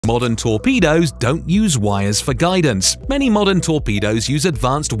Modern torpedoes don't use wires for guidance. Many modern torpedoes use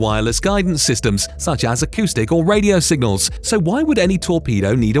advanced wireless guidance systems, such as acoustic or radio signals. So why would any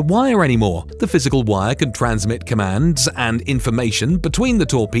torpedo need a wire anymore? The physical wire can transmit commands and information between the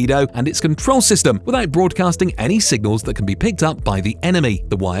torpedo and its control system without broadcasting any signals that can be picked up by the enemy.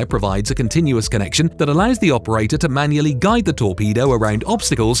 The wire provides a continuous connection that allows the operator to manually guide the torpedo around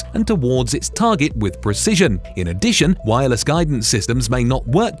obstacles and towards its target with precision. In addition, wireless guidance systems may not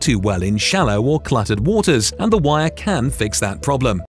work too well in shallow or cluttered waters, and the wire can fix that problem.